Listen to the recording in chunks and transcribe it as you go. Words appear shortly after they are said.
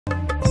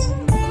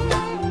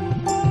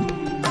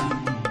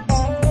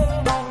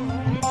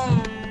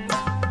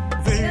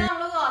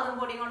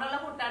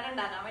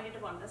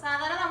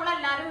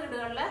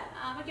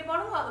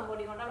മിക്കപ്പോഴും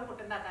ഗോതമ്പൊടി കൊണ്ടുള്ള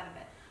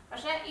പുട്ടുണ്ടാക്കാറുണ്ട്.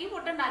 പക്ഷെ ഈ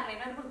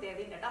പുട്ടുണ്ടാക്കുന്നതിന് ഒരു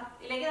പ്രത്യേകതയുണ്ട് കേട്ടോ.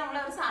 ഇതിലേക്ക് നമ്മൾ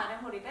ഒരു സാധനം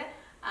കൂടിയിട്ട്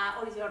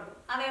ഒഴിച്ചു കൊടുക്കും.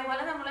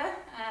 അതേപോലെ നമ്മൾ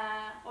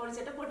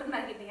ഒഴിച്ചിട്ട്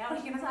പുട്ടുണ്ടാക്കിയിട്ടുണ്ടെങ്കിൽ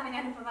ഒഴിക്കുന്ന സാധനം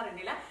ഞാനിപ്പോൾ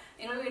പറയുന്നില്ല,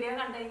 നിങ്ങൾ വീഡിയോ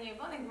കണ്ടു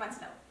കഴിഞ്ഞപ്പോൾ നിങ്ങൾക്ക്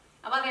മനസ്സിലാവും.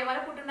 അപ്പോൾ അതേപോലെ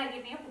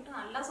പുട്ടുണ്ടാക്കിയിട്ടുണ്ടെങ്കിൽ പുട്ട്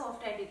നല്ല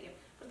സോഫ്റ്റ് ആയിട്ടിരിക്കും.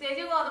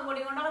 പ്രത്യേകിച്ച്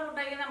ഗോതമ്പൊടി കൊണ്ടുള്ള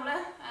പുട്ടാക്കി നമ്മൾ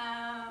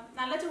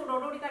നല്ല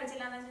ചൂടോടുകൂടി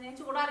കഴിച്ചില്ല എന്ന് വെച്ചിട്ടുണ്ടെങ്കിൽ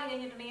ചൂടാറി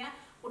കഴിഞ്ഞിട്ടുണ്ടെങ്കിൽ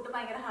പുട്ട്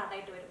ഭയങ്കര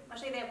ഹാർഡായിട്ട് വരും.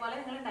 പക്ഷെ ഇതേപോലെ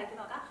നിങ്ങൾ ഉണ്ടാക്കി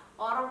നോക്കാം,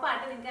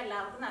 ഉറപ്പായിട്ട് നിങ്ങൾക്ക്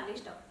എല്ലാവർക്കും നല്ല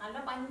ഇഷ്ടം, നല്ല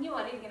പഞ്ഞു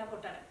പോലെ ഇരിക്കുന്ന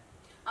പുട്ടാണ്.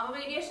 അപ്പോൾ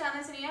വീഡിയോ ഇഷ്ടമാണെന്ന്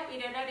വെച്ചിട്ടുണ്ടെങ്കിൽ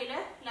വീഡിയോയുടെ അടിയിൽ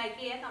ലൈക്ക്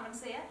ചെയ്യുക,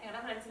 കമന്റ്സ് ചെയ്യുക,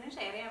 നിങ്ങളുടെ ഫ്രണ്ട്സിന്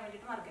ഷെയർ ചെയ്യാൻ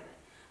വേണ്ടിയിട്ട് മറക്കരുത്.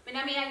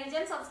 പിന്നെ മിയാഗി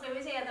ചാനൽ സബ്സ്ക്രൈബ്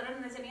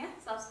ചെയ്യാത്തവരെന്ന് വെച്ചിട്ടുണ്ടെങ്കിൽ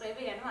സബ്സ്ക്രൈബ്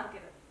ചെയ്യാനും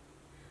മറക്കരുത്.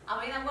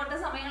 അപ്പോൾ ഈ നമുക്ക്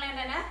സമയം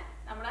കളയാണ്ട് തന്നെ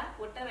നമ്മുടെ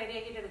പുട്ട് റെഡി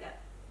ആക്കിയിട്ട് എടുക്കാം.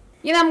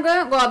 ഇനി നമുക്ക്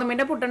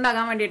ഗോതമ്പിന്റെ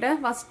പുട്ടുണ്ടാക്കാൻ വേണ്ടിയിട്ട്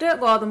ഫസ്റ്റ്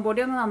ഗോതമ്പ്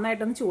പൊടി ഒന്ന്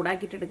നന്നായിട്ടൊന്ന്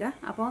ചൂടാക്കിയിട്ട് എടുക്കുക.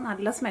 അപ്പോൾ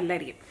നല്ല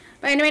സ്മെല്ലായിരിക്കും.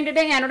 അപ്പോൾ അതിന്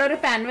വേണ്ടിയിട്ട് ഞാനിവിടെ ഒരു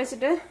പാൻ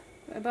വെച്ചിട്ട്,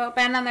 ഇപ്പോൾ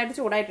പാൻ നന്നായിട്ട്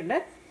ചൂടായിട്ടുണ്ട്.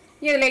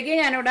 ഇനി ഇതിലേക്ക്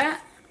ഞാനിവിടെ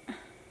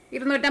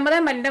 250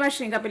 ml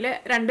മെഷറിംഗ് കപ്പിൽ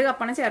 2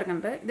 കപ്പാണ്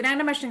ചേർക്കുന്നത്.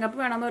 ഇതിനങ്ങനെ മെഷറിംഗ് കപ്പ്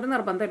വേണമെന്നൊരു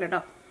നിർബന്ധമില്ല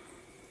കേട്ടോ.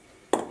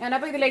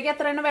 ഞാനപ്പോൾ ഇതിലേക്ക്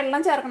എത്രയാണ്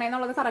വെള്ളം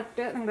ചേർക്കണേന്നുള്ളത്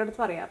കറക്റ്റ് നിങ്ങളുടെ അടുത്ത്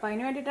പറയാം. അപ്പോൾ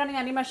അതിന് വേണ്ടിയിട്ടാണ്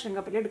ഞാൻ ഈ മെഷറിംഗ്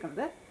കപ്പിൽ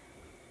എടുക്കുന്നത്.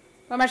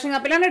 അപ്പോൾ മെഷറിംഗ്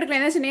കപ്പിലാണ്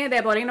എടുക്കണതെന്ന് വെച്ചിട്ടുണ്ടെങ്കിൽ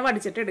ഇതേപോലെ ഇങ്ങനെ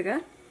വടിച്ചിട്ട് എടുക്കുക.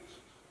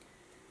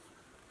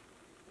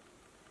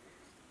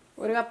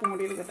 1 കപ്പും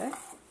കൂടി എടുക്കട്ടെ.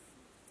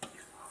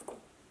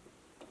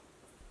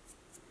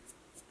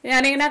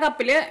 ഞാനിങ്ങനെ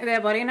കപ്പിൽ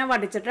ഇതേപോലെ ഇങ്ങനെ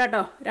വടിച്ചിട്ട്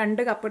കേട്ടോ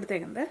 2 കപ്പ്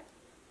എടുത്തേക്കുന്നത്.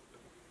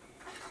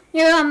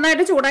 ഇത്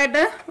നന്നായിട്ട്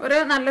ചൂടായിട്ട് ഒരു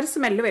നല്ലൊരു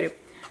സ്മെല്ല് വരും.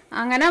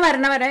 അങ്ങനെ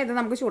വരണ വരെ ഇത്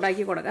നമുക്ക്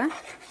ചൂടാക്കി കൊടുക്കാം.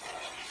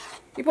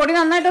 ഈ പൊടി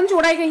നന്നായിട്ടൊന്ന്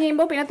ചൂടാക്കി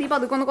കഴിയുമ്പോൾ പിന്നെ തീ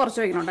പതുക്കെ ഒന്ന് കുറച്ച്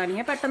വയ്ക്കണുണ്ട്,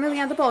 അല്ലെങ്കിൽ പെട്ടെന്ന്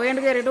ഇതിനകത്ത്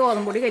പുകയുണ്ട് കയറിയിട്ട്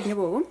ഗോതമ്പൊടി കരിഞ്ഞു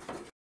പോകും.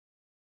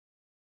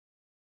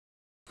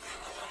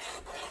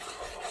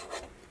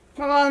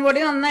 അപ്പോൾ ഗോതമ്പൊടി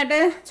നന്നായിട്ട്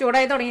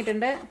ചൂടായി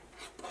തുടങ്ങിയിട്ടുണ്ട്.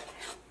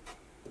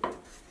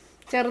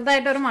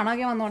 ചെറുതായിട്ടൊരു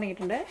മണമൊക്കെ വന്നു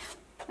തുടങ്ങിയിട്ടുണ്ട്.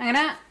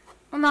 അങ്ങനെ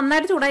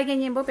നന്നായിട്ട് ചൂടായി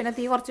കഴിയുമ്പോൾ പിന്നെ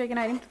തീ കുറച്ച്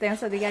വയ്ക്കുന്ന കാര്യം പ്രത്യേകം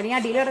ശ്രദ്ധിക്കുക, അല്ലെങ്കിൽ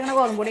അടിയിൽ കിടക്കുന്ന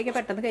ഗോതമ്പൊടിയൊക്കെ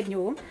പെട്ടെന്ന് കരിഞ്ഞു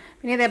പോകും.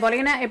 പിന്നെ ഇതേപോലെ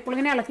ഇങ്ങനെ എപ്പോഴും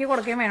ഇങ്ങനെ ഇളക്കി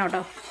കൊടുക്കുകയും വേണം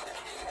കേട്ടോ,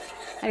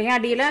 അല്ലെങ്കിൽ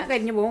അടിയിൽ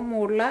കരിഞ്ഞു പോകും.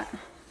 മുകളിൽ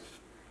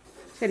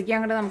ശരിക്കും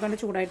അങ്ങോട്ട്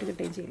നമുക്കങ്ങോട്ട് ചൂടായിട്ട്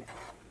കിട്ടുകയും ചെയ്യില്ല.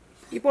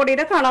 ഈ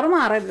പൊടിയുടെ കളർ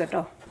മാറരുത്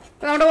കേട്ടോ.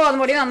 അപ്പോൾ നമ്മുടെ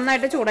ഗോതമ്പൊടി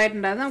നന്നായിട്ട്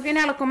ചൂടായിട്ടുണ്ട്. അത് നമുക്ക്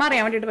ഇങ്ങനെ ഇളക്കുമ്പോൾ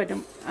അറിയാൻ വേണ്ടിയിട്ട് പറ്റും.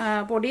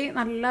 പൊടി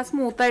നല്ല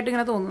സ്മൂത്തായിട്ട്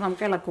ഇങ്ങനെ തോന്നും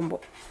നമുക്ക്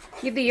ഇളക്കുമ്പോൾ.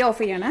 ഈ തീ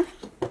ഓഫ് ചെയ്യാണ്.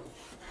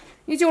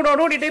 ഈ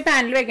ചൂടോട് കൂടിയിട്ട് ഈ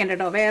പാനിൽ വെക്കേണ്ട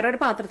കേട്ടോ, വേറൊരു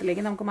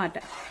പാത്രത്തിലേക്ക് നമുക്ക്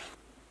മാറ്റാം.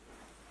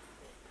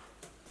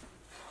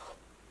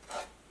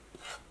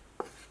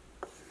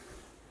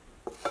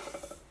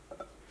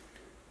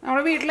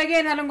 നമ്മുടെ വീട്ടിലേക്ക്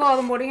ആയിരുന്നാലും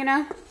ഗോതമ്പൊടി ഇങ്ങനെ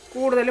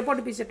കൂടുതൽ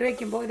പൊടിപ്പിച്ചിട്ട്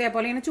വെക്കുമ്പോൾ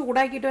ഇതേപോലെ ഇങ്ങനെ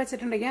ചൂടാക്കിയിട്ട്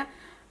വെച്ചിട്ടുണ്ടെങ്കിൽ,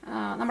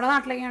 നമ്മുടെ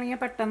നാട്ടിലേക്ക് ആണെങ്കിൽ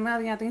പെട്ടെന്ന്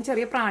അതിനകത്ത്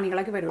ചെറിയ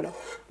പ്രാണികളൊക്കെ വരുമല്ലോ.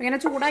 ഇങ്ങനെ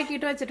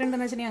ചൂടാക്കിയിട്ട്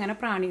വെച്ചിട്ടുണ്ടെന്ന് വെച്ചിട്ടുണ്ടെങ്കിൽ അങ്ങനെ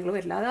പ്രാണികൾ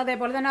വരില്ല. അത്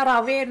അതേപോലെ തന്നെ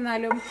റവ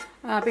ആയിരുന്നാലും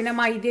പിന്നെ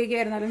മൈദയൊക്കെ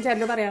ആയിരുന്നാലും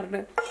ചിലർ പറയാറുണ്ട്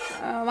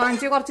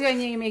വാങ്ങിച്ച് കുറച്ച്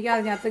കഴിഞ്ഞ് കഴിയുമ്പോഴേക്കും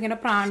അതിനകത്ത് ഇങ്ങനെ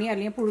പ്രാണി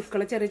അല്ലെങ്കിൽ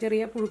പുഴുക്കൾ, ചെറിയ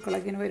ചെറിയ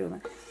പുഴുക്കളൊക്കെ ഇങ്ങനെ വരുമെന്ന്.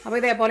 അപ്പോൾ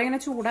ഇതേപോലെ ഇങ്ങനെ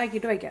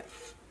ചൂടാക്കിയിട്ട് വയ്ക്കാം.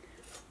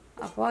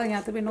 അപ്പോൾ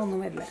അതിനകത്ത് പിന്നെ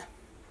ഒന്നും വരില്ല.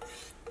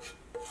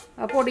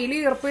 ആ പൊടിയിൽ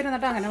ഈർപ്പ്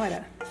ഇരുന്നിട്ട് അങ്ങനെ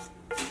വരാം.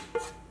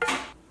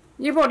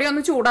 ഈ പൊടി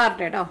ഒന്ന്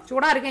ചൂടാറട്ടെ കേട്ടോ.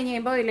 ചൂടാറി കഴിഞ്ഞ്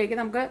കഴിയുമ്പോൾ ഇതിലേക്ക്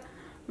നമുക്ക്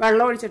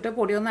വെള്ളം ഒഴിച്ചിട്ട്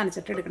പൊടി ഒന്ന്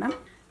നനച്ചിട്ട് എടുക്കണം.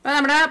 അപ്പോൾ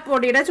നമ്മുടെ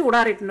പൊടിയുടെ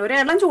ചൂടാറിയിട്ടുണ്ട്. ഒരു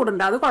ഇളം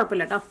ചൂടുണ്ട്, അത്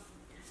കുഴപ്പമില്ല കേട്ടോ.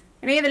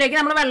 ഇനി ഇതിലേക്ക്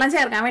നമ്മൾ വെള്ളം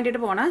ചേർക്കാൻ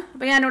വേണ്ടിയിട്ട് പോകണം.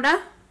 അപ്പോൾ ഞാനിവിടെ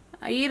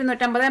ഈ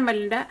 250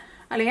 ml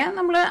അല്ലെങ്കിൽ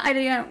നമ്മൾ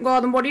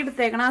ഗോതമ്പ് പൊടി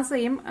എടുത്തേക്കണം ആ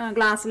സെയിം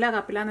ഗ്ലാസ്സിലാണ്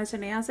കപ്പിലാന്ന്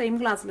വെച്ചിട്ടുണ്ടെങ്കിൽ ആ സെയിം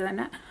ഗ്ലാസ്സിൽ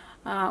തന്നെ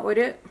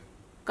 1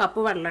 കപ്പ്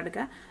വെള്ളം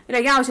എടുക്കുക.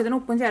 ഇതിലേക്ക് ആവശ്യത്തിന്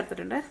ഉപ്പും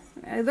ചേർത്തിട്ടുണ്ട്.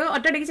 ഇത്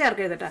ഒറ്റയടിക്ക്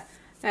ചേർക്കരുത് കേട്ടോ,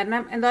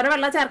 കാരണം എന്തോരം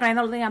വെള്ളം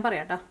ചേർക്കണമെന്നുള്ളത് ഞാൻ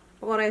പറയാം കേട്ടോ.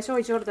 അപ്പോൾ കുറേശ്ശെ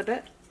ഒഴിച്ച് കൊടുത്തിട്ട്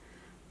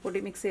പൊടി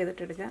മിക്സ്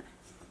ചെയ്തിട്ട് എടുക്കുക.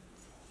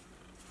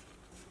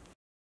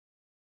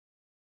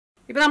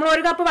 ഇപ്പോൾ നമ്മൾ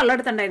 1 കപ്പ് വെള്ളം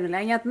എടുത്തിട്ടുണ്ടായിരുന്നില്ല,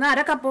 അതിനകത്ത് നിന്ന്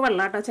 1/2 കപ്പ്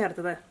വെള്ളം കേട്ടോ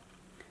ചേർത്തത്.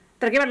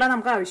 ഇത്രയ്ക്ക് വെള്ളം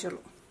നമുക്ക്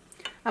ആവശ്യമുള്ളൂ.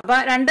 അപ്പോൾ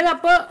 2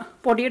 കപ്പ്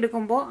പൊടി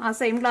എടുക്കുമ്പോൾ ആ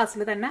സെയിം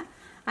ഗ്ലാസ്സിൽ തന്നെ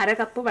 1/2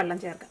 കപ്പ് വെള്ളം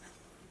ചേർക്കാം.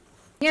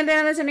 ഇനി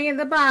എന്താണെന്ന് വെച്ചിട്ടുണ്ടെങ്കിൽ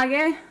ഇതിപ്പോൾ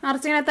ആകെ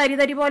നിറച്ചിങ്ങനെ തരി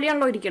തരി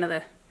പോലെയാണല്ലോ ഇരിക്കണത്.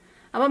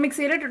 അപ്പോൾ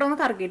മിക്സിയിലിട്ടിട്ടൊന്ന്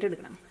കറക്കിയിട്ട്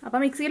എടുക്കണം. അപ്പോൾ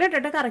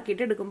മിക്സിയിലിട്ടിട്ട്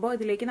കറക്കിയിട്ട് എടുക്കുമ്പോൾ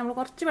ഇതിലേക്ക് നമ്മൾ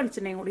കുറച്ച്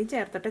വെളിച്ചെണ്ണയും കൂടി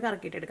ചേർത്തിട്ട്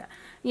കറക്കിയിട്ട് എടുക്കുക.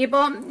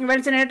 ഇനിയിപ്പോൾ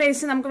വെളിച്ചെണ്ണയുടെ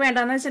ടേസ്റ്റ് നമുക്ക്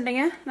വേണ്ടാന്ന്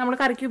വെച്ചിട്ടുണ്ടെങ്കിൽ നമ്മൾ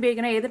കറക്കി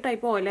ഉപയോഗിക്കുന്ന ഏത്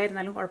ടൈപ്പ്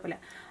ഓയിലായിരുന്നാലും കുഴപ്പമില്ല.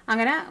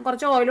 അങ്ങനെ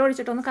കുറച്ച് ഓയിൽ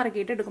ഒഴിച്ചിട്ടൊന്ന്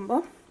കറക്കിയിട്ട്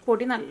എടുക്കുമ്പോൾ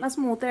പൊടി നല്ല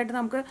സ്മൂത്തായിട്ട്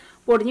നമുക്ക്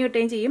പൊടിഞ്ഞ്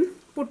കിട്ടുകയും ചെയ്യും.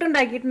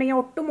 പുട്ടുണ്ടാക്കിയിട്ടുണ്ടെങ്കിൽ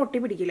ഒട്ടും മുട്ടി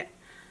പിടിക്കില്ല.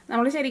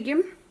 നമ്മൾ ശരിക്കും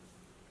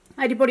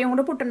അരിപ്പൊടിയും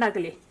കൊണ്ട്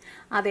പുട്ടുണ്ടാക്കില്ലേ,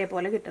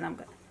 അതേപോലെ കിട്ടും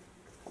നമുക്ക്.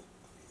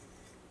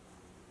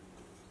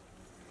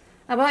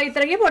 അപ്പോൾ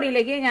ഇത്രയ്ക്ക്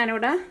പൊടിയിലേക്ക്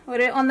ഞാനിവിടെ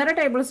ഒരു 1.5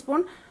 ടേബിൾ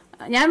സ്പൂൺ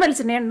ഞാൻ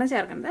വെളിച്ചെണ്ണയാണ്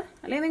ചേർക്കുന്നത്,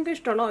 അല്ലെങ്കിൽ നിങ്ങൾക്ക്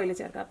ഇഷ്ടമുള്ള ഓയിൽ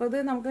ചേർക്കാം. അപ്പോൾ ഇത്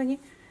നമുക്ക് ഇനി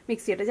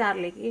മിക്സിയുടെ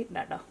ജാറിലേക്ക് ഇടാം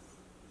കേട്ടോ.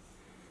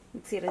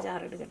 മിക്സിയുടെ ജാർ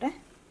എടുക്കട്ടെ.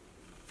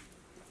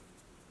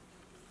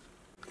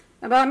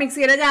 അപ്പോൾ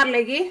മിക്സിയുടെ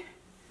ജാറിലേക്ക്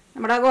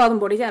നമ്മുടെ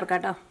ഗോതമ്പ് പൊടി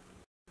ചേർക്കാം കേട്ടോ.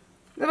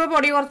 ഇതിപ്പോൾ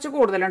പൊടി കുറച്ച്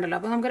കൂടുതലുണ്ടല്ലോ,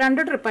 അപ്പോൾ നമുക്ക്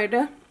 2 ട്രിപ്പായിട്ട്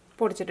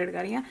പൊടിച്ചിട്ട്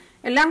എടുക്കാം. അല്ലെങ്കിൽ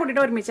എല്ലാം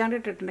കൂട്ടിയിട്ട് ഒരുമിച്ചാണ്ട്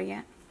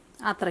ഇട്ടിട്ടുണ്ടെങ്കിൽ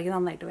അത്രയ്ക്ക്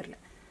നന്നായിട്ട് വരില്ല.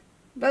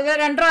 അപ്പോൾ ഇത്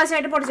 2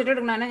 പ്രാവശ്യമായിട്ട് പൊടിച്ചിട്ട്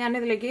എടുക്കണതാണ്. ഞാൻ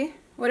ഇതിലേക്ക്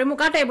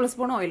 1/4 ടേബിൾ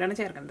സ്പൂൺ ഓയിലാണ്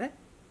ചേർക്കുന്നത്.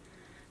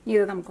 ഇനി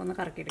ഇത് നമുക്കൊന്ന്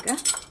കറക്കിയെടുക്കാം.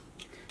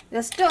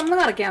 ജസ്റ്റ് ഒന്ന്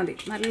കറക്കിയാൽ മതി,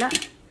 നല്ല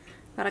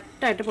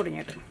കറക്റ്റായിട്ട്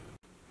പൊടിഞ്ഞിട്ട്.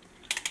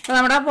 അപ്പോൾ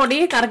നമ്മുടെ പൊടി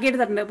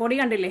കറക്കിയെടുത്തിട്ടുണ്ട്. പൊടി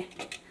കണ്ടില്ലേ,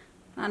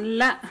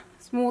 നല്ല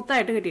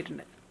സ്മൂത്തായിട്ട്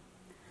കിട്ടിയിട്ടുണ്ട്.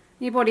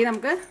 ഈ പൊടി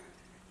നമുക്ക്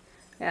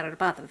വേറൊരു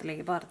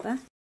പാത്രത്തിലേക്ക് പാർത്താം.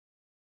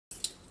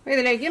 അപ്പോൾ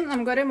ഇതിലേക്കും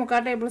നമുക്കൊരു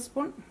 1/4 ടേബിൾ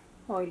സ്പൂൺ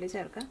ഓയിൽ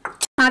ചേർക്കാം.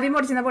 ആദ്യം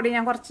പൊടിച്ചിരുന്ന പൊടി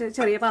ഞാൻ കുറച്ച്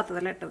ചെറിയ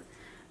പാത്രത്തിലിട്ടത്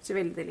കുറച്ച്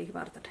വലുതിലേക്ക്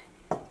പാർത്തിട്ടെ.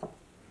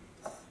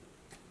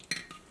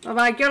 അപ്പോൾ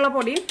ബാക്കിയുള്ള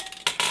പൊടി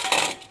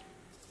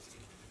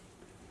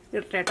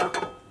ഇട്ടേട്ടോ.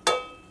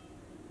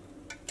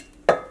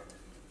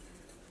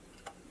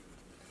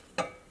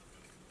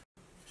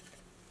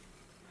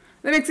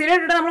 ഇത്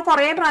മിക്സിയിലിട്ടിട്ട് നമ്മൾ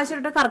കുറേ പ്രാവശ്യം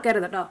ഇട്ട്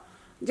കറക്കരുത് കേട്ടോ.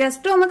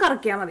 ജസ്റ്റ് ഒന്ന്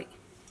കറക്കിയാൽ മതി.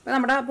 അപ്പോൾ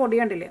നമ്മുടെ പൊടി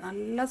കണ്ടില്ലേ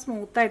നല്ല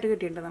സ്മൂത്തായിട്ട്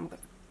കിട്ടിയിട്ടുണ്ട് നമുക്ക്.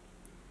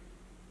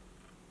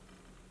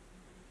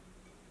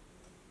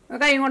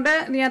 കൈ കൊണ്ട്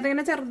ഇതിനകത്ത്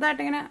ഇങ്ങനെ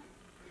ചെറുതായിട്ട് ഇങ്ങനെ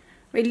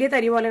വലിയ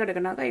തരി പോലെ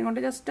കിടക്കണം. കൈ കൊണ്ട്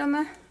ജസ്റ്റ്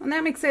ഒന്ന്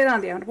മിക്സ് ചെയ്താൽ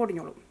മതി, അങ്ങോട്ട്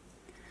പൊടിഞ്ഞോളും.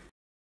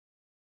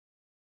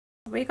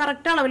 അപ്പോൾ ഈ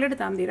കറക്റ്റ്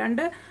അളവിലെടുത്താൽ മതി.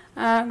 2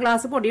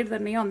 ഗ്ലാസ് പൊടി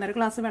എടുത്തിട്ടുണ്ടെങ്കിൽ 1.5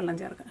 ഗ്ലാസ് വെള്ളം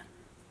ചേർക്കുക.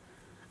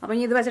 അപ്പോൾ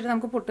ഇനി ഇത് വെച്ചിട്ട്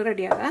നമുക്ക് പുട്ട്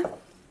റെഡിയാക്കാം.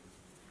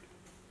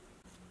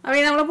 അപ്പോൾ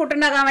ഈ നമ്മൾ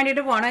പുട്ടുണ്ടാക്കാൻ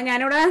വേണ്ടിയിട്ട് പോകണം.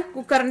 ഞാനിവിടെ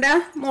കുക്കറിൻ്റെ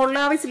മുകളിൽ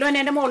വിസിൽ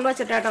തന്നെ മുകളിൽ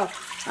വെച്ചിട്ടാട്ടോ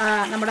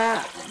നമ്മുടെ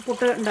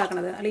പുട്ട്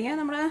ഉണ്ടാക്കണത്. അല്ലെങ്കിൽ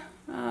നമ്മുടെ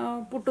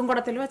പുട്ടും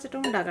കുടത്തിൽ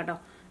വെച്ചിട്ടും ഉണ്ടാക്കാം കേട്ടോ.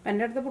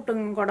 എൻ്റെ അടുത്ത് പുട്ടും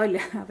കുടമില്ല,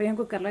 അപ്പോൾ ഞാൻ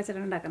കുക്കറിൽ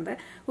വെച്ചിട്ടാണ് ഉണ്ടാക്കുന്നത്.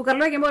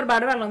 കുക്കറിൽ വയ്ക്കുമ്പോൾ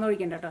ഒരുപാട് വെള്ളമൊന്നും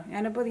ഒഴിക്കണ്ട കേട്ടോ.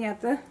 ഞാനിപ്പോൾ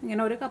ഇതിനകത്ത്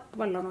ഇങ്ങനെ 1 കപ്പ്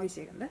വെള്ളമാണ്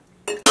ഒഴിച്ചേക്കുന്നത്.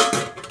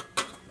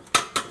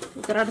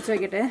 കുക്കർ അടച്ച്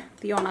വയ്ക്കട്ടെ,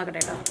 തീ ഓണാക്കട്ടെ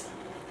കേട്ടോ.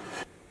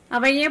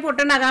 അപ്പോൾ ഈ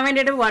പുട്ടുണ്ടാക്കാൻ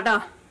വേണ്ടിയിട്ട് പോവാം കേട്ടോ.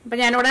 അപ്പോൾ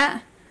ഞാനിവിടെ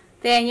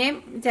തേങ്ങയും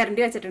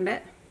ചിരണ്ടി വെച്ചിട്ടുണ്ട്.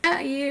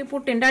 ഈ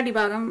പുട്ടിൻ്റെ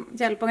അടിഭാഗം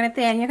ചിലപ്പോൾ ഇങ്ങനെ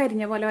തേങ്ങ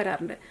കരിഞ്ഞ പോലെ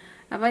വരാറുണ്ട്.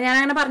 അപ്പോൾ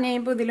ഞാനങ്ങനെ പറഞ്ഞു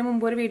കഴിയുമ്പോൾ ഇതിന്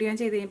മുമ്പ് ഒരു വീഡിയോ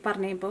ചെയ്ത്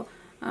പറഞ്ഞു കഴിയുമ്പോൾ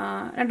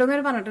 2-3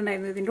 പേര്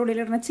പറഞ്ഞിട്ടുണ്ടായിരുന്നു ഇതിൻ്റെ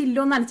ഉള്ളിലിടുന്ന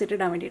ചില്ലൊന്ന് നനച്ചിട്ട്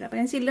ഇടാൻ വേണ്ടിയിട്ട്. അപ്പോൾ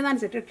ഞാൻ ചില്ല്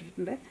നനച്ചിട്ട്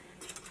ഇട്ടിട്ടുണ്ട്.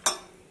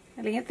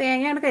 അല്ലെങ്കിൽ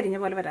തേങ്ങയാണ് കരിഞ്ഞ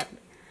പോലെ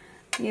വരാറുണ്ട്.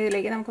 ഇനി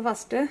ഇതിലേക്ക് നമുക്ക്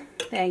ഫസ്റ്റ്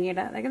തേങ്ങ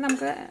ഇടാം. അതൊക്കെ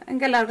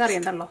നിങ്ങൾക്ക് എല്ലാവർക്കും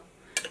അറിയണ്ടല്ലോ.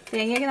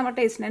 തേങ്ങയൊക്കെ നമ്മുടെ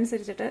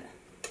ടേസ്റ്റിനനുസരിച്ചിട്ട്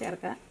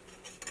ചേർക്കാം.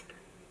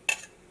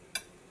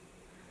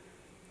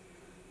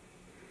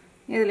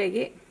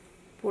 ഇതിലേക്ക്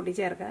പൊടി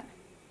ചേർക്കാം.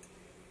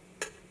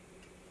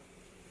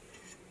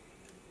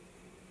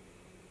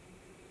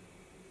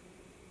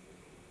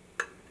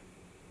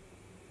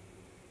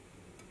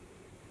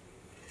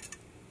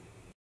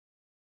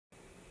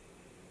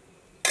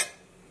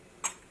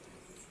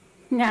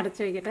 ഞാൻ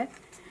അടച്ചു വയ്ക്കട്ടെ.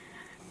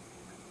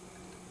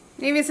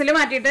 ഈ വിസിൽ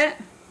മാറ്റിയിട്ട്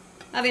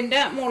അതിൻ്റെ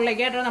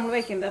മുകളിലേക്കായിട്ടാണ് നമ്മൾ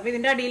വെക്കുന്നത്. അപ്പോൾ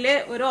ഇതിൻ്റെ അടിയിൽ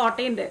ഒരു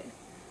ഓട്ടയുണ്ട്.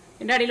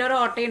 ഇതിൻ്റെ അടിയിൽ ഒരു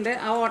ഓട്ടയുണ്ട്.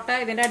 ആ ഓട്ട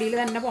ഇതിൻ്റെ അടിയിൽ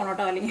തന്നെ പോകണം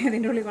കേട്ടോ, അല്ലെങ്കിൽ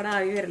ഇതിൻ്റെ ഉള്ളിൽ കൂടെ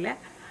ആവി വരില്ല.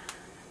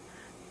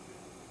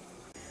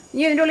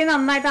 ഇനി ഇതിൻ്റെ ഉള്ളിൽ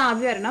നന്നായിട്ട്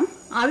ആവി വരണം.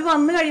 ആവി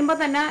വന്നു കഴിയുമ്പോൾ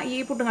തന്നെ ഈ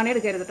പുട്ടുങ്ങാണി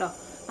എടുക്കരുത് കേട്ടോ.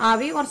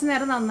 ആവി കുറച്ച്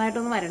നേരം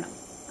നന്നായിട്ടൊന്ന് വരണം.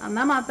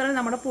 എന്നാൽ മാത്രമേ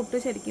നമ്മുടെ പുട്ട്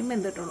ശരിക്കും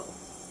വെന്തിട്ടുള്ളൂ.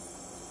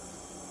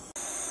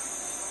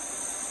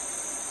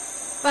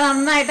 അപ്പോൾ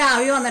നന്നായിട്ട്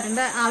ആവി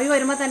വന്നിട്ടുണ്ട്. ആവി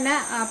വരുമ്പോൾ തന്നെ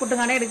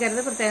പുട്ടുങ്ങാണി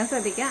എടുക്കരുത്, പ്രത്യേകം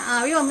ശ്രദ്ധിക്കുക.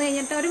 ആവി വന്നു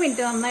കഴിഞ്ഞിട്ട് 1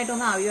 മിനിറ്റ്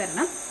നന്നായിട്ടൊന്ന് ആവി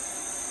വരണം.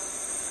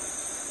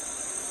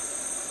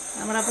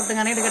 നമ്മുടെ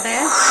പുട്ടുങ്ങാണി എടുക്കട്ടെ.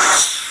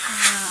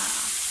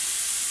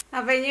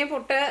 അപ്പോൾ ഇനി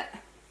പുട്ട്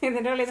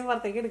ഇതിൻ്റെ ഉള്ളിൽ നിന്ന്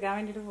പുറത്തേക്ക് എടുക്കാൻ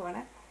വേണ്ടിയിട്ട്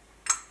പോകണേ.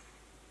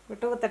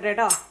 പുട്ട് കുത്തട്ടെ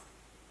കേട്ടോ.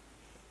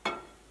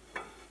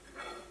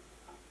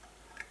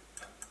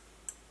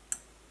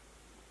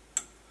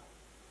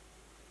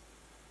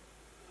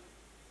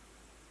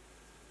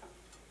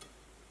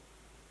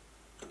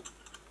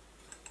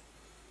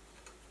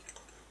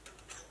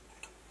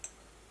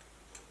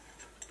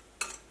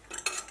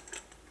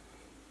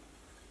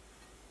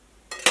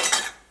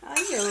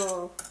 അയ്യോ,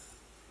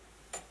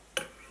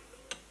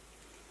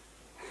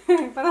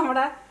 ഇപ്പൊ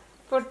നമ്മുടെ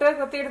പുട്ട്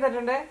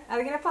കുത്തിയെടുത്തിട്ടുണ്ട്.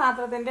 അതിങ്ങനെ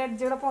പാത്രത്തിന്റെ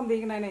അടിച്ചുകൂടെ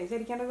പൊന്തിക്കണേ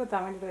ശരിക്കും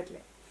കുത്താൻ വേണ്ടിട്ട് പറ്റില്ല.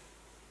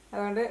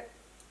 അതുകൊണ്ട്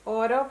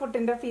ഓരോ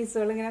പുട്ടിന്റെ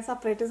പീസുകൾ ഇങ്ങനെ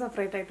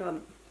സെപ്പറേറ്റ് ആയിട്ട്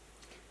വന്നു.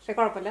 പക്ഷെ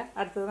കുഴപ്പമില്ല,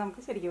 അടുത്തത്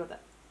നമുക്ക് ശരിക്കും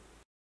കുത്താം.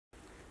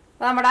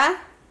 അപ്പൊ നമ്മുടെ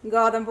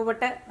ഗോതമ്പ്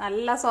പുട്ട്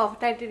നല്ല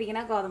സോഫ്റ്റ്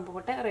ആയിട്ടിരിക്കുന്ന ഗോതമ്പ്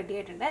പുട്ട് റെഡി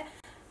ആയിട്ടുണ്ട്.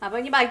 അപ്പൊ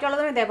ഇനി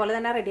ബാക്കിയുള്ളതും ഇതേപോലെ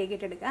തന്നെ റെഡി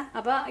ആക്കിയിട്ട് എടുക്കാം.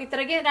 അപ്പൊ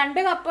ഇത്രയ്ക്ക്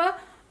 2 കപ്പ്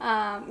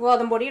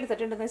ഗോതമ്പ് പൊടി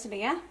എടുത്തിട്ടുണ്ടെന്ന്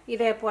വെച്ചിട്ടുണ്ടെങ്കിൽ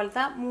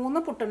ഇതേപോലത്തെ 3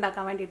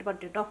 പുട്ടുണ്ടാക്കാൻ വേണ്ടിയിട്ട്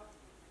പറ്റിട്ടോ.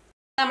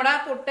 നമ്മുടെ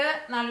പുട്ട്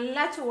നല്ല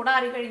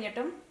ചൂടാറി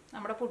കഴിഞ്ഞിട്ടും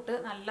നമ്മുടെ പുട്ട്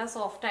നല്ല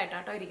സോഫ്റ്റ്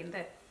ആയിട്ടാട്ടോ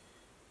ഇരിക്കുന്നത്.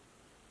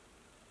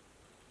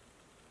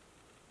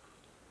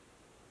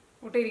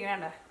 പുട്ട്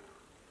ഇരിക്കണണ്ട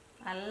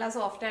നല്ല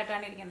സോഫ്റ്റ്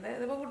ആയിട്ടാണ് ഇരിക്കുന്നത്.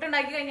 ഇതിപ്പോൾ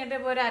പുട്ടുണ്ടാക്കി കഴിഞ്ഞിട്ട്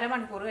ഇപ്പോൾ 1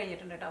 അരമണിക്കൂർ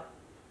കഴിഞ്ഞിട്ടുണ്ട് കേട്ടോ.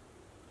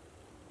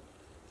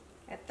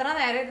 എത്ര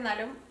നേരം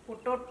ഇരുന്നാലും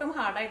പുട്ട് ഒട്ടും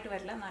ഹാർഡായിട്ട്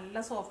വരില്ല,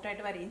 നല്ല സോഫ്റ്റ്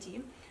ആയിട്ട് വരികയും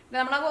ചെയ്യും. പിന്നെ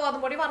നമ്മൾ ആ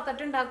ഗോതമ്പ് പൊടി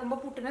വറുത്തിട്ട് ഉണ്ടാക്കുമ്പോൾ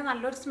പുട്ടിന്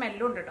നല്ലൊരു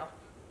സ്മെല്ലും ഉണ്ട് കേട്ടോ.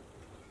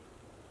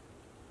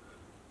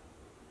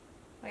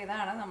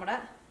 ഇതാണ് നമ്മുടെ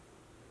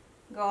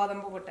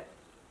ഗോതമ്പ് പുട്ട്.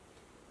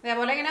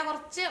 ഇതേപോലെ ഇങ്ങനെ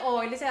കുറച്ച്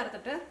ഓയിൽ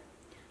ചേർത്തിട്ട്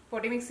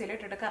പൊടി മിക്സിയിൽ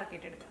ഇട്ടിട്ട്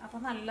കറക്കിയിട്ട് എടുക്കുക. അപ്പോൾ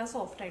നല്ല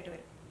സോഫ്റ്റ് ആയിട്ട്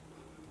വരും.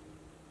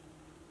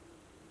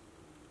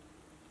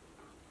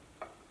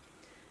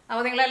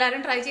 അപ്പോൾ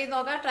നിങ്ങളെല്ലാവരും ട്രൈ ചെയ്ത്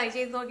നോക്കുക. ട്രൈ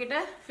ചെയ്ത് നോക്കിയിട്ട്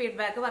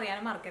ഫീഡ്ബാക്ക്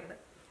പറയാനും മറക്കരുത്.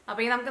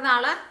 അപ്പോൾ ഈ നമുക്ക്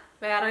നാളെ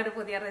വേറെ ഒരു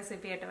പുതിയ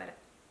റെസിപ്പി ആയിട്ട് വരാം.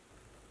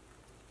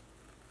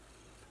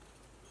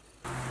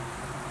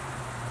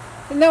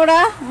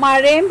 ഇന്നിവിടെ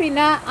മഴയും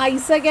പിന്നെ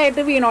ഐസൊക്കെ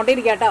ആയിട്ട്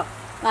വീണോണ്ടിരിക്കുക കേട്ടോ.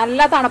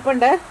 നല്ല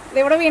തണുപ്പുണ്ട്.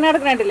 ഇതിവിടെ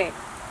വീണെടുക്കണില്ലേ.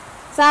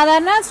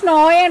 സാധാരണ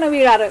സ്നോയാണ്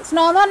വീഴാറ്.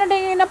 സ്നോ എന്ന്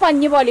പറഞ്ഞിട്ടുണ്ടെങ്കിൽ ഇങ്ങനെ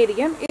പഞ്ഞി പോലെ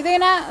ഇരിക്കും.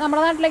 ഇതിങ്ങനെ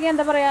നമ്മുടെ നാട്ടിലേക്ക്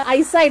എന്താ പറയുക,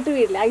 ഐസായിട്ട്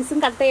വീഴില്ല. ഐസും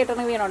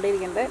കട്ടയായിട്ടാണ്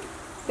വീണോണ്ടിരിക്കുന്നത്.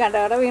 കണ്ടോ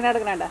ഇവിടെ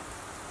വീണെടുക്കണേണ്ട.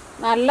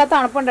 നല്ല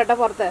തണുപ്പുണ്ട് കേട്ടോ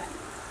പുറത്ത്.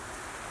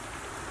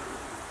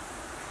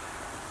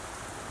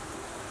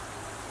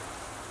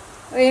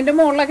 ഇതിൻ്റെ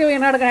മുകളിലൊക്കെ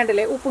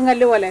വീണെടുക്കണേണ്ടില്ലേ, ഉപ്പും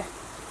കല്ല് പോലെ.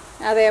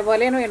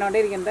 അതേപോലെയാണ്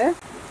വീണോണ്ടിരിക്കുന്നത്.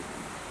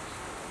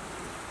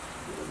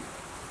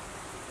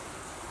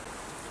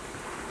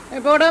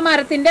 ഇപ്പോൾ ഇവിടെ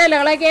മരത്തിൻ്റെ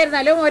ഇലകളൊക്കെ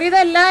ആയിരുന്നാലും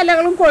ഒരുവിധം എല്ലാ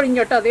ഇലകളും കൊഴിഞ്ഞു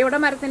കേട്ടോ. അത് ഇവിടെ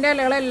മരത്തിൻ്റെ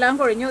ഇലകളെല്ലാം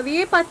കൊഴിഞ്ഞു. ഈ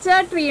പച്ച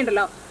ട്രീ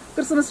ഉണ്ടല്ലോ,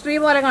 ക്രിസ്മസ് ട്രീ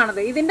പോലെ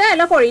കാണുന്നത്. ഇതിന്റെ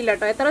ഇല കൊഴിയില്ല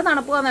കേട്ടോ, എത്ര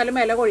തണുപ്പ് വന്നാലും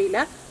ഇല കൊഴിയില്ല.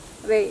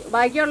 അതെ,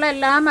 ബാക്കിയുള്ള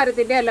എല്ലാ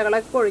മരത്തിന്റെ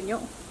ഇലകളൊക്കെ കൊഴിഞ്ഞു.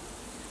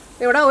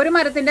 ഇവിടെ ഒരു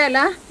മരത്തിന്റെ ഇല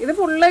ഇത്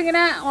ഫുള്ള്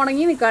ഇങ്ങനെ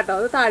ഉണങ്ങി നിൽക്കാട്ടോ,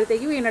 അത്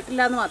താഴത്തേക്ക്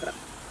വീണിട്ടില്ല എന്ന് മാത്രം.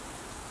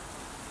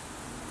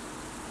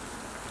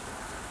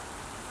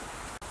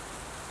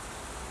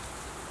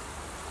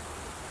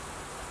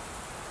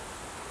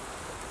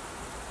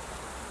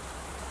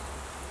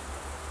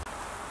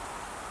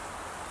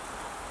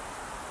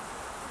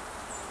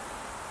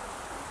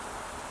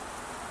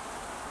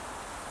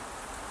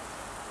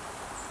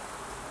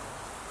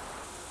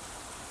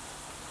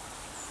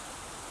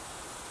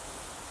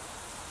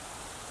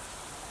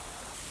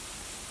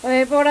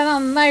 ഇപ്പോൾ ഇവിടെ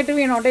നന്നായിട്ട്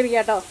വീണോണ്ടിരിക്കുക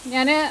കേട്ടോ.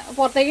 ഞാൻ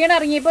പുറത്തേക്ക്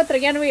ഇറങ്ങിയപ്പോൾ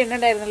ഇത്രയ്ക്കാണ്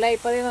വീണിട്ടുണ്ടായിരുന്നില്ല,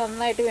 ഇപ്പോൾ ഇത്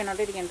നന്നായിട്ട്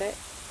വീണോണ്ടിരിക്കുന്നുണ്ട്.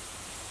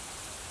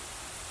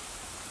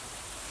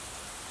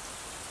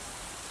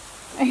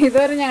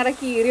 ഇതൊരു ഞങ്ങളുടെ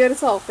കീറിയൊരു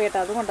സോഫ കേട്ടോ,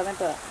 അത്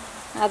കൊണ്ടുവന്നിട്ടതാണ്.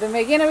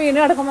 അതുമേക്ക് ഇങ്ങനെ വീണ്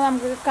കിടക്കുമ്പോൾ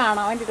നമുക്ക്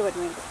കാണാൻ വേണ്ടിയിട്ട്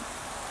പറ്റുന്നുണ്ട്.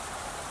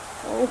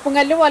 ഉപ്പും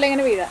കല്ല് പോലെ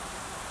ഇങ്ങനെ വീഴാം.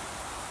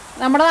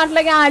 നമ്മുടെ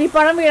നാട്ടിലേക്ക്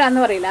ആലിപ്പഴം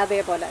വീഴാന്ന് പറയില്ല,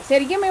 അതേപോലെ.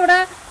 ശരിക്കും ഇവിടെ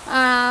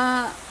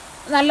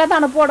നല്ല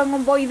തണുപ്പ്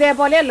തുടങ്ങുമ്പോൾ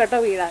ഇതേപോലെയല്ല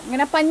കേട്ടോ വീഴാം,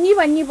 ഇങ്ങനെ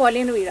പഞ്ഞി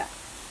പോലെയാണ് വീഴാം.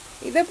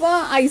 ഇതിപ്പോൾ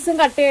ഐസും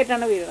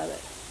കട്ടയായിട്ടാണ് വീഴുന്നത്.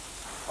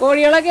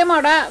 കോഴികളൊക്കെ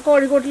അവിടെ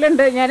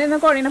കോഴിക്കൂട്ടിലുണ്ട്. ഞാനിന്ന്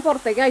കോഴീനെ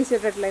പുറത്തേക്ക്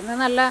അയച്ചിട്ടിട്ടില്ല. ഇന്ന്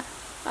നല്ല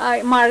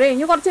മഴ,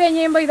 ഇനി കുറച്ച് കഴിഞ്ഞ്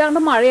കഴിയുമ്പോൾ ഇതാണ്ട്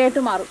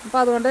മഴയായിട്ട് മാറും. അപ്പോൾ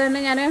അതുകൊണ്ട്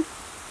തന്നെ ഞാൻ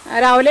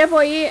രാവിലെ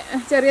പോയി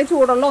ചെറിയ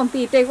ചൂടുള്ളതും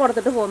തീറ്റയൊക്കെ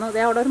കൊടുത്തിട്ട് പോന്നു.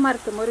 അതേ അവിടെ ഒരു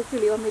മരത്തുമ്പോൾ ഒരു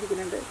കിളി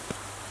വന്നിരിക്കുന്നുണ്ട്.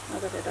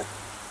 അതെ കേട്ടോ.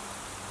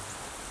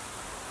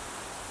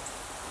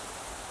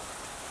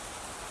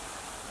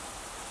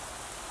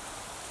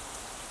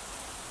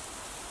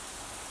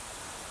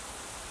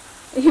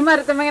 ഈ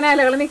മരത്തുമ്മ ഇങ്ങനെ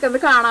ഇലകൾ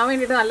നിൽക്കുന്നത് കാണാൻ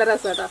വേണ്ടിയിട്ട് നല്ല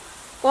രസം കേട്ടോ.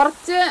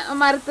 കുറച്ച്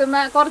മരത്തുമ്മ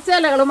കുറച്ച്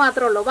ഇലകൾ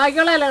മാത്രമേ ഉള്ളൂ,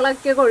 ബാക്കിയുള്ള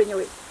ഇലകളൊക്കെ കൊഴിഞ്ഞു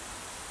പോയി.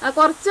 ആ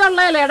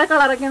കുറച്ചുള്ള ഇലയുടെ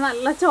കളറൊക്കെ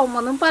നല്ല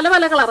ചുമന്നും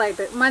പല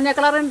കളറായിട്ട്, മഞ്ഞ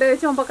കളറുണ്ട്,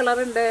 ചുമപ്പ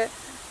കളറുണ്ട്,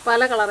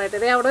 പല കളറായിട്ട്.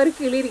 ഇതേ അവിടെ ഒരു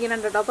കിളി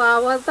ഇരിക്കുന്നുണ്ട് കേട്ടോ.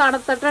 അപ്പോൾ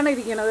തണുത്തിട്ടാണ്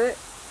ഇരിക്കണത്.